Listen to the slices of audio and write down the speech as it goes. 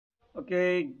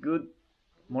Okay, good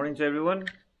morning to everyone.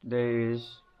 Today is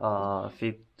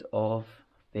 5th of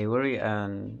February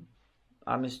and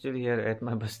I'm still here at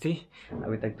my basti.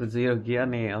 अभी तक तो zero किया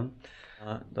नहीं हम।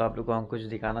 तो आप लोग को हम कुछ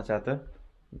दिखाना चाहते हैं।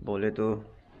 बोले तो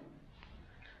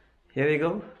here we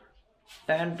go.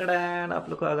 Tan tan आप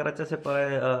लोग को अगर अच्छे से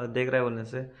देख रहे बोलने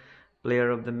से player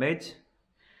of the match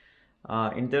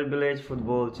inter village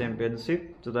football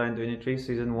championship 2023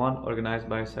 season 1 organised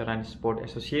by Saren sport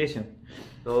association.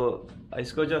 तो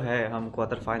इसको जो है हम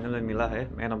क्वार्टर फाइनल में मिला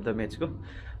है मैन ऑफ द मैच को।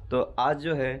 तो आज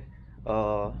जो है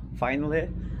फाइनल है।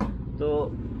 तो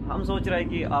हम सोच रहे हैं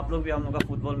कि आप लोग भी हम लोग का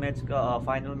फुटबॉल मैच का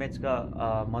फाइनल मैच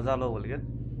का मज़ा लो बोल के।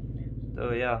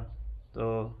 तो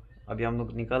अभी हम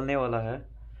लोग निकलने वाला है।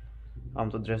 हम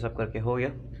तो ड्रेसअप करके हो गया,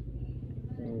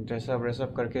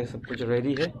 ड्रेसअप करके सब कुछ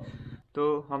रेडी है।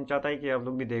 तो हम चाहता है कि आप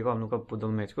लोग भी देखो हम लोग का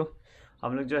फुटबॉल मैच को।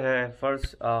 हम लोग जो है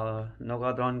फर्स्ट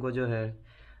नॉकआउट राउंड को जो है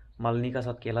मालनी का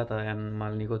साथ खेला था एंड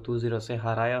मालनी को 2-0 से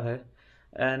हराया है।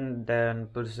 एंड देन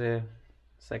फिर से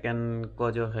सेकंड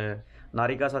को जो है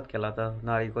नारी का साथ खेला था,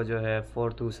 नारी को जो है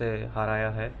 4-2 से हराया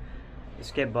है।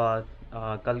 इसके बाद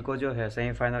कल को जो है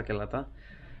सेमीफाइनल खेला था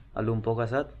लुम्पो का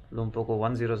साथ, लुम्पो को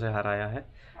 1-0 से हराया है।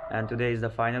 And today is the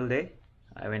final day,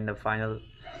 I mean the final.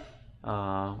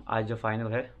 आज जो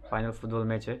फाइनल है, फाइनल फुटबॉल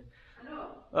मैच है।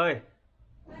 ओए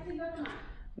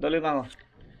दले मांगो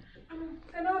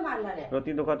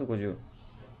रोटी दो का तू कुछ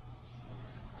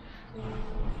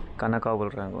खाना खाओ बोल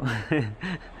रहा है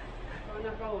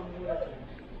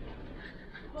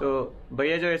तो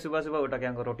भैया जो है सुबह सुबह उठा के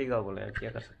हमको रोटी खाओ बोला है,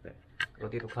 क्या कर सकते हैं,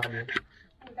 रोटी तो खा लिया।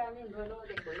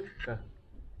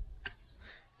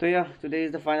 तो या today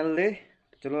is the final day.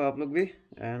 चलो आप लोग भी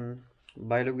एंड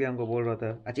भाई लोग भी हमको बोल रहा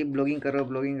था अच्छी ब्लॉगिंग करो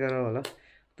वाला।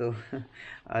 तो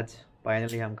आज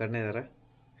फाइनली हम करने जा रहे हैं।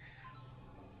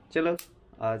 चलो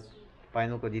आज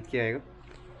फाइनल को जीत के आएगा।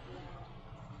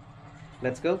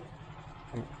 Let's go,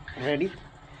 ready.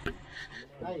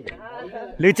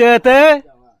 लिचते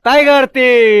tiger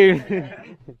team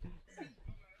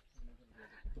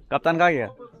कप्तान कहाँ गया?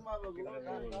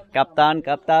 कप्तान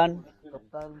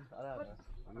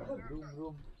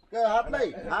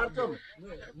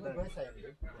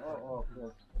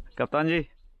कप्तान जी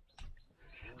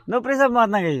नो प्रेशर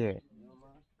मारना चाहिए।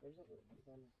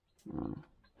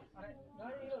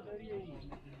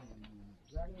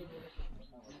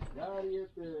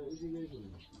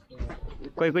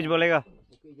 कोई कुछ बोलेगा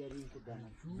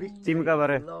टीम का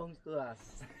बारे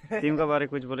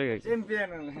कुछ बोलेगा?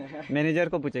 मैनेजर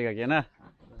को पूछेगा क्या ना?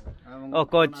 ओ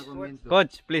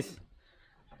कोच प्लीज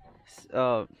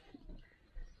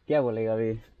क्या बोलेगा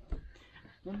अभी?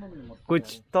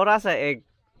 कुछ थोड़ा सा एक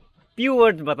फ्यू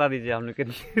वर्ड्स बता दीजिए हम लोग के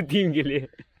टीम के लिए।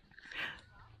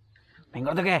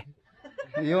 तो क्या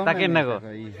ताकि न को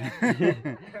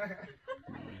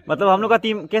मतलब हम लोग का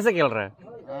टीम कैसे खेल रहा है?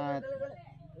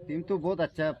 टीम तो बहुत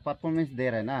अच्छा परफॉर्मेंस दे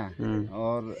रहा है ना।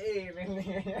 और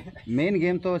मेन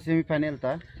गेम तो सेमीफाइनल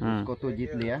था, उसको तो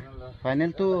जीत लिया।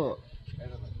 फाइनल तो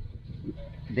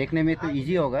देखने में तो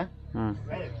इजी होगा,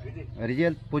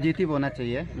 रिजल्ट पॉजिटिव होना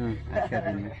चाहिए। आज का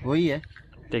दिन वही है।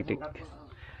 ठीक।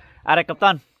 अरे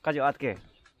कप्तान का जो आज के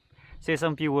से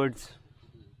सम फ्यू वर्ड्स।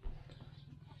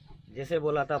 जैसे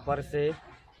बोला था पर से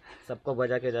सबको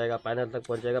बजा के जाएगा, फाइनल तक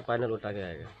पहुंच जाएगा, फाइनल उठा के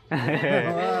आएगा।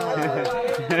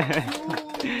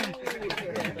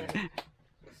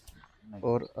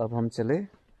 और अब हम चले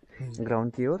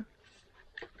ग्राउंड की ओर।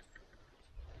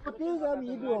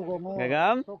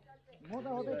 गगम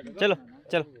चलो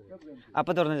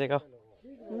आप तोड़ने जाएगा,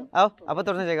 आओ आप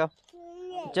तोड़ने जाएगा,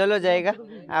 चलो जाएगा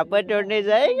आप तोड़ने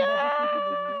जाएगा।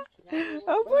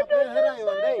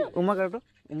 उमा कर दो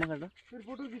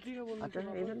अच्छा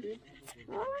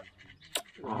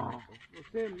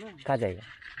कहाँ जाएगा?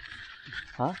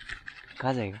 हाँ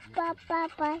कहाँ जाएगा?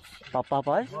 पापा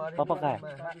कहाँ है?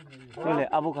 चले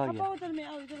अबू कहाँ गया?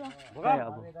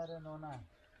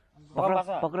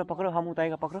 पकड़ो हम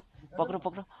उठाएगा। पकड़ो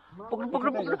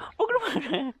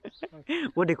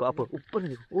वो देखो आप ऊपर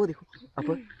देखो, वो देखो आप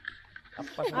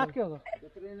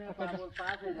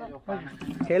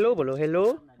हेलो बोलो, हेलो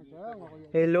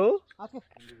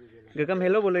गगम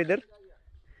हेलो बोलो इधर।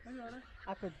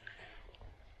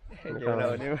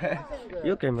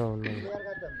 यो कैमरा ऑन है।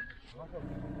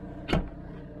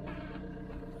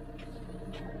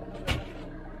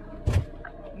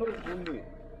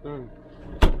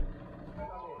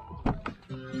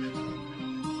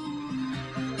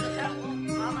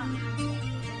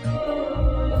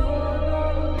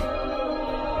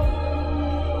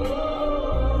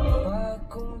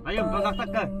 ayo tolak tak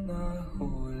ke?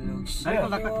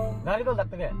 Dari tolak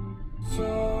tak ke?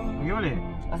 Gimana?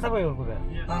 Asa ba yun ko ba?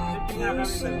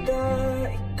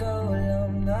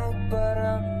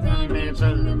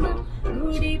 बलमा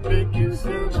घोड़ी पे क्यों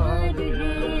सवार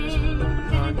है,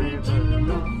 आगे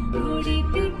बलमा घोड़ी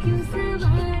पे क्यों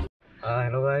सवार।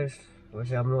 हेलो गाइस,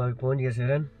 वैसे हम लोग अभी पहुंच गए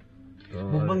सेरन।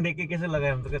 मुंबंग देख के कैसे लगा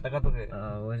है? हम तो तका तो गए।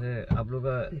 वैसे आप लोग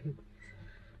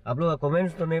का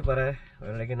कमेंट्स तो नहीं पड़ा है,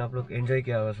 लेकिन आप लोग एंजॉय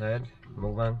किया होगा शायद।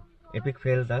 मुंबंग एपिक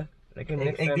फेल था, लेकिन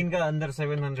एक दिन का अंदर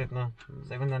 700 ना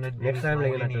 700 नेक्स्ट टाइम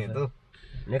लेंगे नहीं है तो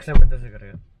नेक्स्ट टाइम अच्छा से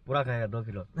करेगा, पूरा खाएगा 2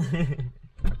 kilo.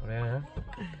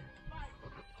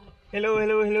 Hello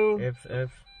hello hello apps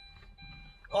apps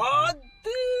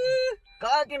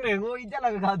कहा के नहीं वो इतना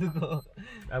लगा खादू को।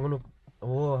 हम लोग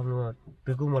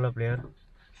पिकू वाला प्लेयर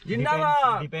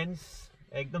जिंदाबाद डिफेंस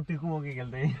एकदम पिकू होके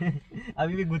खेलते हैं।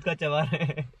 अभी भी गुद का चबा रहे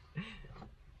हैं।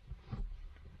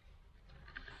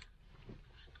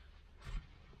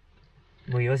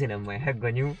 मुझे ना मैं हैक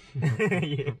गन्यू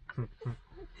ये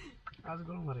आज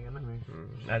गोल मारेगा ना मैं।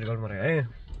 आज गोल मारेगा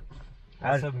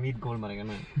आज सब मीट गोल मारेगा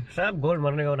ना। सब गोल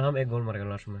मारने का और हम एक गोल मारेगा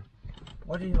लास्ट में।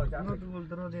 और ये लगा तो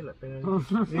बोलते रहो दे लगता है।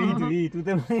 तू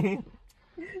तो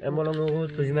em mau ngomong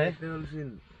tuh sih mah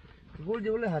गोल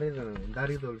जो बोले हारे ना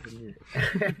दाढ़ी तोड़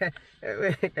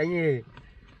से कहीं।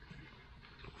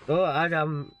 तो आज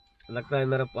हम लगता है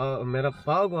मेरा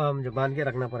पाव को हम जो बांध के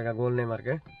रखना पड़ेगा गोल नहीं मार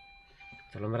के।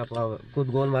 चलो मेरा पाव खुद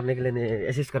गोल मारने के लिए नहीं,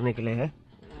 असिस्ट करने के लिए है।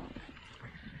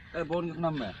 बोल कितना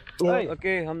में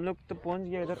ओके हम लोग तो पहुंच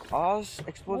गए इधर। आज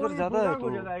एक्सपोजर ज्यादा है तो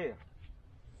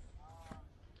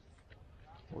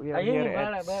we are here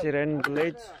at Seren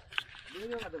village.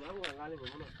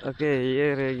 Okay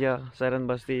ये रह गया सैरन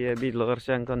बस्ती। ये भी लोअर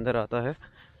सियांग के अंदर आता है।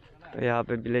 तो यहाँ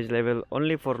पे village level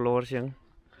only for lower Siang.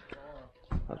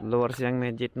 Lower Siang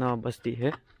में जितना बस्ती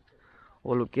है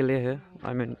वो लोग के लिए है।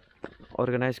 आई मीन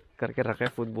ऑर्गेनाइज करके रखा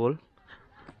है फुटबॉल।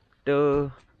 तो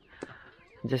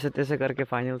जैसे तैसे करके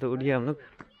फाइनल तो उठ गया हम लोग।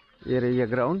 ये रही है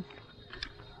ground,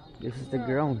 this is the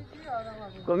ground.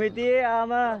 Committee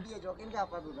आमा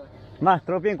मा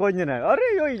ट्रॉफी कोई नहीं है।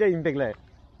 अरे यो इधर इम्पैक्ट लाए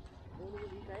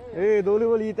ए दोली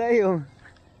बोली इतना ही हो।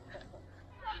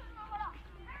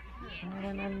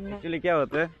 एक्चुअली क्या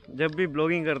होता है जब भी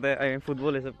ब्लॉगिंग करते हैं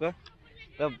फुटबॉल है सबका,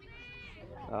 तब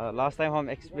लास्ट टाइम हम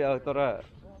थोड़ा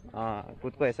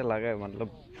खुद को ऐसा लगा है, मतलब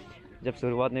जब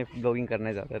शुरुआत में ब्लॉगिंग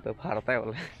करने जाते हैं तो हारता है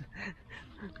बोला।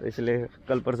 तो इसलिए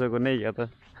कल परसों को नहीं किया था।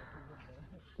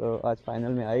 तो आज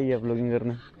फाइनल में आई है ब्लॉगिंग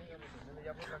करने।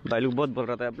 भाई लोग बहुत बोल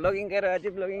रहा था ब्लॉगिंग कर रहे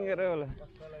हो, ब्लॉगिंग कर रहे हो बोला,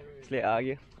 इसलिए आ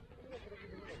गया,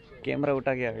 कैमरा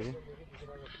उठा के आ गया।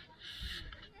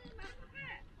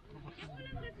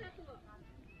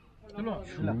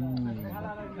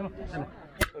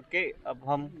 ओके अब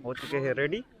हम हो चुके हैं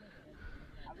रेडी।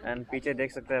 एंड पीछे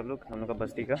देख सकते हैं आप लोग हम लोग का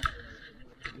बस्ती का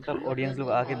सब ऑडियंस लोग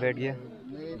आके बैठ गए।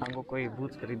 हमको कोई बूथ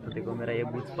खरीद दो, देखो मेरा ये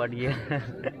बूथ पड़ गया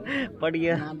पड़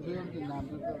गया।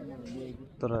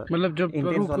 तो मतलब जब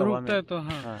रुकता है तो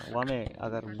हाँ वहाँ में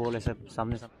अगर बोल ऐसे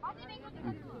सामने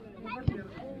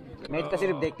मैच का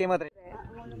सिर्फ देखते मत रहे।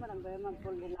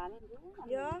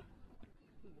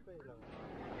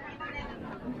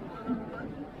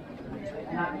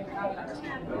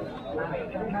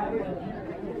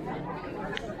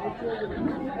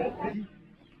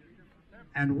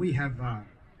 And we have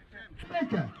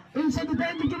inside the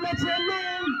band to let's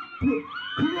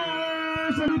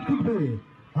close and it could be.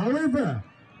 However,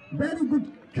 very good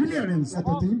clearance at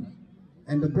the team,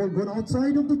 and the ball gone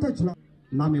outside of the touchline.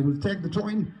 Nami will take the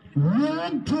throw-in.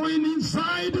 Long throw-in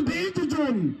inside the danger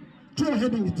zone. Throw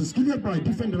heading it is cleared by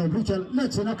defender of Richard.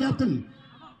 Let's now captain.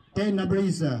 10 number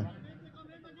is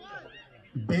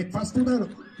back fast to the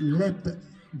left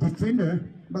defender,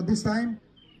 but this time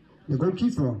the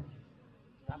goalkeeper.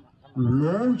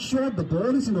 Long shot, the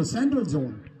ball is in the central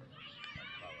zone.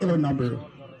 11 number.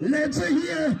 Let's say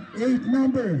here, 8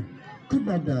 number. Could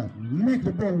not make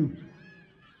the ball.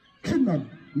 Could not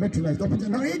materialize the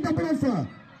opportunity. Now 8 number of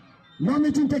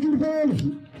Namitin taking the ball.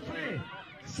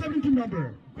 17 number.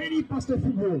 Very fast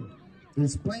football.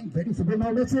 He's playing very football.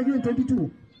 Now let's say again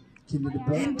 22.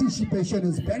 The anticipation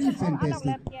is very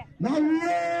fantastic. Now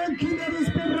long killer is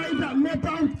right out, left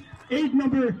out. 8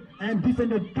 number and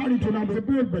defender 32 number the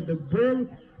ball, but the ball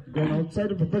gone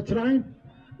outside of the touchline.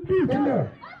 Beautiful.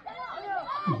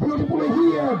 Beautifully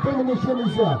here, domination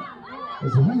is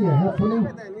here happening.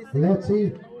 Let's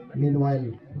see. Meanwhile,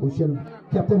 we shall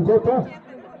Captain Goto.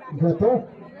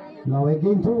 Now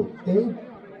again to 8.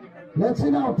 Let's see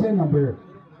now 10 number.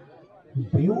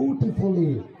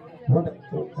 Beautifully. What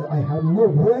I have no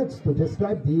words to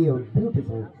describe the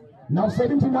beautiful. Now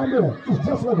 17 number is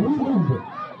just like wind.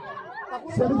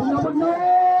 17 number, no!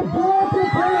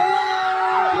 Beautiful!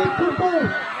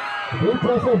 It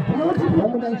was a beautiful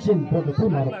domination for the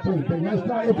team out of 10. Very nice.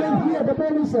 Now again here the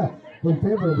ball is in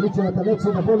favor of Richard. Let's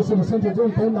see the ball is in the center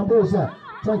zone. 10 numbers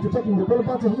trying to take in the ball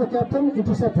back here, captain,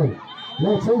 intercepted.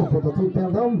 Let's see, put the 3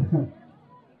 down down.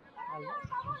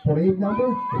 For 8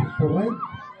 number, for right,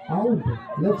 out.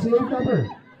 Let's see 8 number.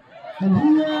 And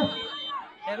here,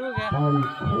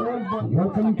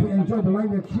 welcome to enjoy the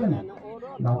live action.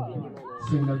 Now,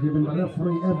 signal given by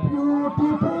referee, a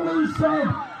beautiful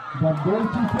inside. The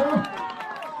goalkeeper,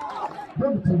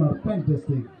 both team are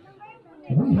fantastic.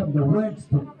 We have the words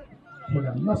to for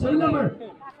them. Now, say number.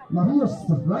 Now, here's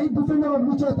the right defender of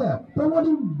Wichita.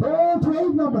 Forwarding ball to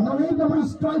 8 number. Now, 8 number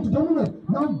is trying to dominate.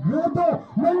 Now, Grotto,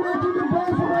 now making the ball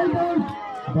for right hand.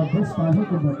 But this time, he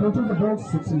could control the ball.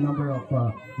 16 number of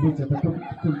Wichita to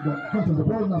control the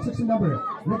ball. Now, 16 number.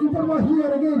 Looking for more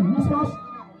here again. Miss pass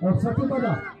of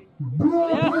Satypada.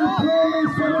 Beautiful play,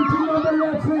 17 number.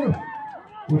 Let's see.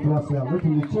 It was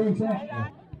looking to change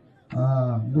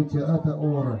Wichita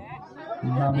or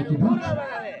Namiki Beach.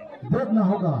 देखना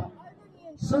होगा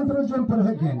central zone पर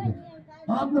है गेंद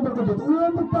 8 number को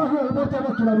उड़ता है उधर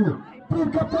जाने खिलाड़ी फिर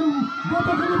कैप्टन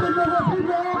गोता के लिए देखना फिर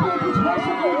कुछ हो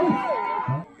सके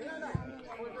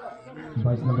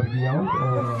 22 नंबर की आउट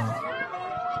और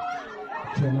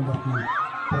 6 नंबर की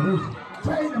प्रवेश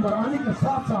 6 नंबर आने के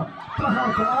साथ साथ प्रहार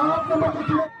को 8 नंबर के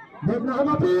लिए देखना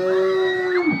होगा फिर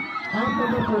 8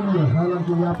 नंबर के लिए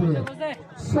हालांकि यहाँ पे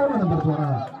 7 नंबर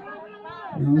द्वारा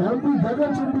लंबी गगन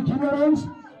चुंबी खिला रेंज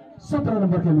 17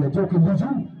 नंबर के लिए जो कि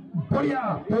लुजूम बढ़िया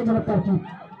तेज रफ्तार की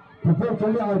फुटबॉल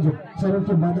खेले आज शहर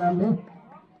के मैदान में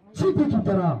चीते की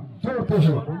तरह दौड़ते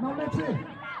हैं number 6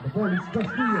 the ball is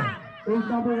just here 8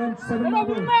 number and 7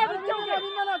 number 8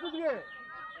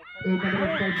 number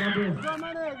and 5 number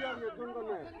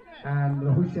and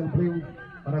the whistle playing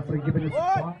referee giving it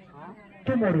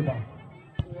to Moriba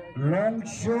long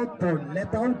shot or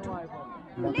let out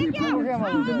the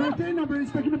 10 number is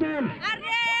taking the ball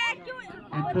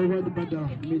and forward, but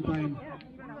meantime,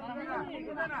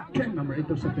 10 number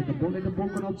intercepted the ball, and the ball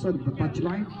went outside of the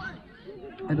touchline,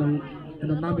 and the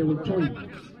number will throw it.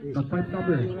 The 5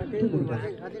 number to the ball.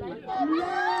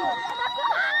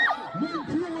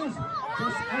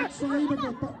 Just outside of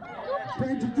the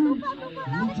 22.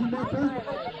 Nijimata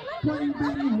playing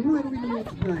very well in the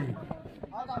next play.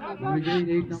 Again,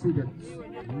 8 students.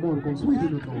 More goals we do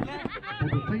not know, but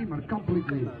the team are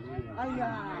completely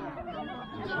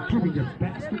giving their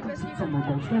best to concede some more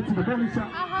goals. That's the ball is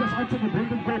just outside the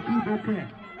golden goal. Okay.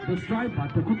 The stripe, but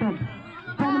the Kutam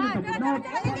dominant of the north.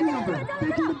 Number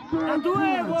taking the ball.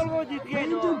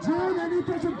 Into zone and it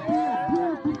was a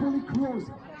beautifully close,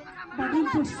 but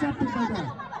intercepted by the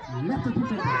left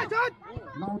defender.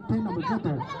 Now 10 number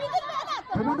Joto.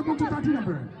 Another ball to 30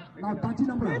 number. Now 30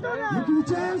 number. Looking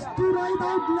chance to right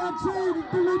out. Let's say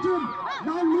to Legion.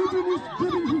 Now Legion is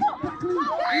giving his tackling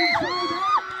inside out.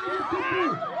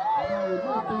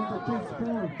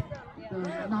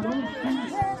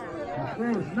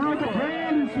 Now the ball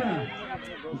is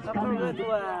coming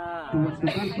towards the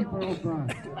goalkeeper of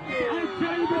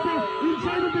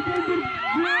inside of the goalkeeper.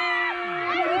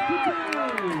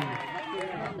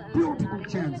 Beautiful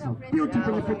chance now,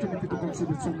 beautiful opportunity to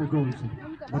consider some more goals,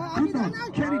 but could not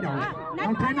carry it out.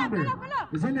 Now 10 number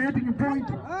is in the heading point.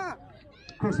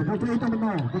 Cross the ball to 8 number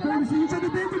now. The ball is inside the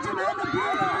danger zone and the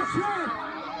beautiful shot.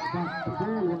 But the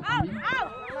ball will come in.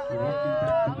 Walking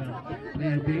back to the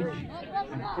player bench,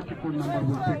 and 44 number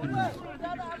will take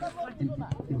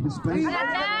in his place.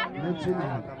 Let's see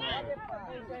now.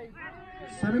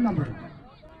 7 number.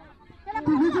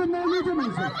 The Legion now Legion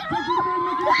is taking the ball,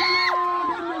 making the ball.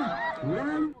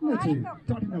 Well, let's see.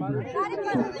 30 number.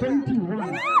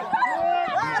 21.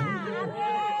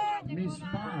 Miss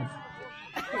pass.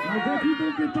 Now goalkeeper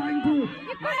trying to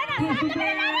cross the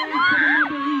ball. 7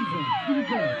 number is.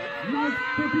 Now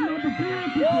 14 number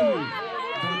beautifully.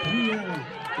 But here,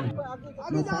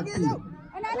 no Fati.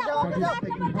 Fati is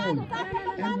taking the ball.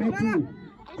 And Metu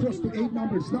cross to 8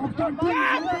 numbers. Now 13.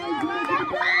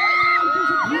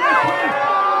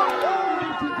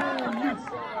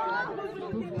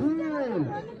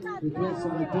 It was, I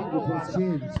think it was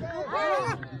James.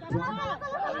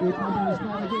 8 number is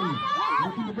now again.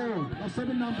 Looking the ball. Now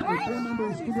 7 number, 4 number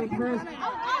is to the ball.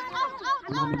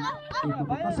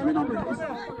 Now 7 number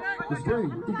is going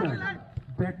to go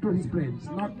back to his place.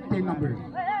 Not 10 number.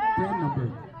 10 number.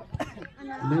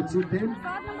 Let's see 10.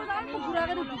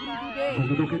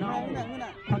 Now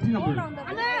 30 number.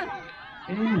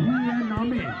 And here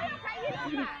Name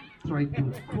trying to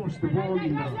cross the ball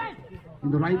in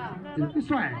the right. This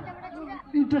way.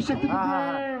 Intercepted the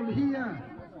ball here.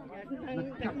 The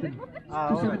captain.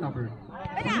 To 7 number.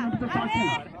 7 number to 30.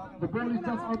 The ball is just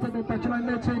outside the touchline.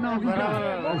 Let's say now Vika.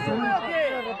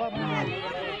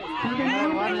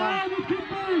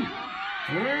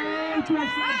 Oh, it was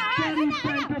a very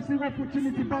fantastic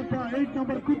opportunity, but 8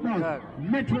 number could not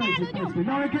materialize it nicely.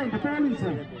 Now again, the ball is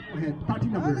ahead, 30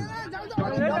 number.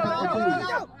 30 number again.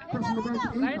 Crossing the ball to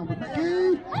 8 number. The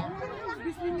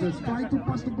 8 just trying to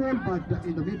pass the ball, but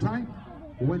in the meantime,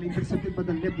 when intercepted by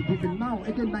the left defense. Now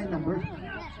again 9 number.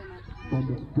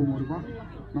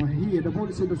 Now here, the ball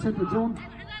is in the central zone.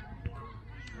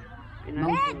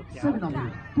 Now 7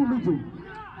 number, to Lujum.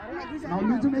 Now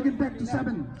Lujum again back to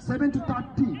 7. 7 to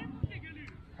 30.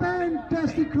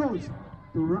 Fantastic cross.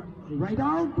 To right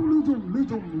out to Lujum.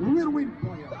 Lujum, rear wing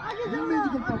player.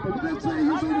 Magical purple. Let's say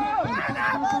he's in.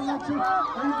 Let's say 8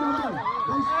 number.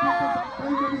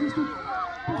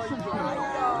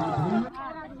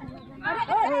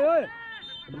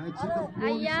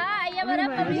 Ayah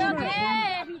berapa blok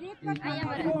Ayah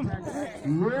berapa?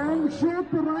 Long shot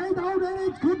right out and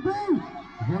it could be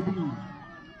heavy.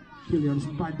 Killian's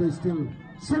but they still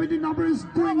 70 numbers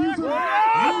doing his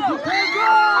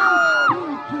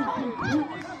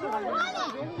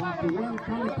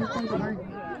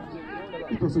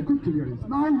it was a good clearance.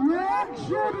 Now long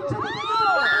shot.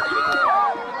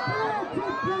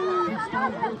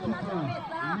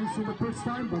 Missing the first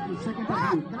time, but the second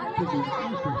time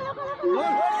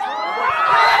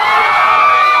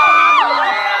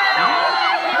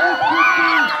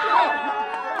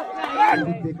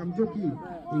Beckham joki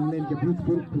England के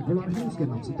भूतपूर्व footballer हैं उसके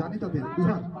नाम से जाने जाते हैं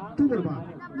इधर 2 नंबर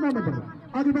 9 नंबर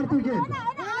आगे बढ़ते हुए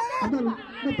अंदर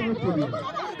में ताउट कर दिया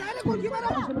 5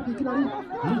 नंबर की खिलाड़ी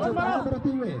नीचे बढ़ते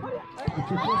हुए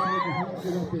अच्छे से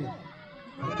जगह पे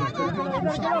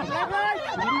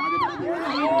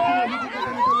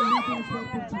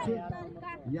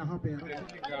यहाँ पे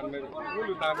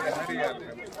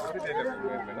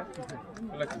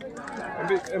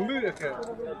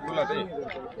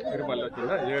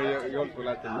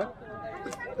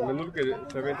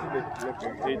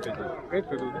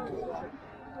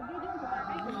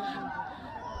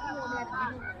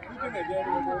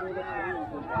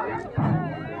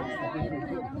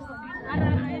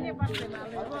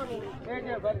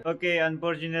ओके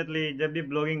अनफॉर्चुनेटली जब भी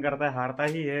ब्लॉगिंग करता है हारता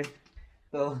ही है,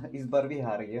 तो इस बार भी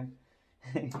हार गया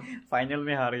फाइनल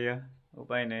में हार गया,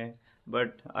 उपाय नहीं। But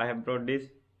I have brought this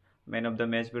man of the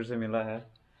match फिर से मिला है।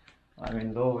 आई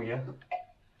मीन 2 हो गया।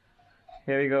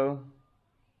 Here we go,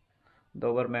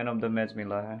 2 bar man of the match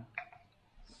मिला है।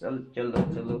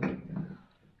 चलो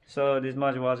so this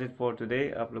much was it for today.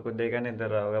 आप लोग को देखा नहीं दे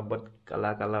रहा होगा, बहुत काला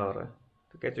हो रहा है।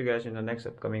 To catch you guys in the next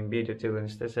upcoming video. Till then,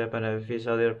 stay safe and have a fish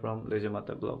out there from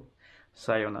Lujamata Blog.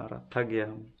 Sayonara. Thak gaya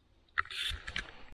hum.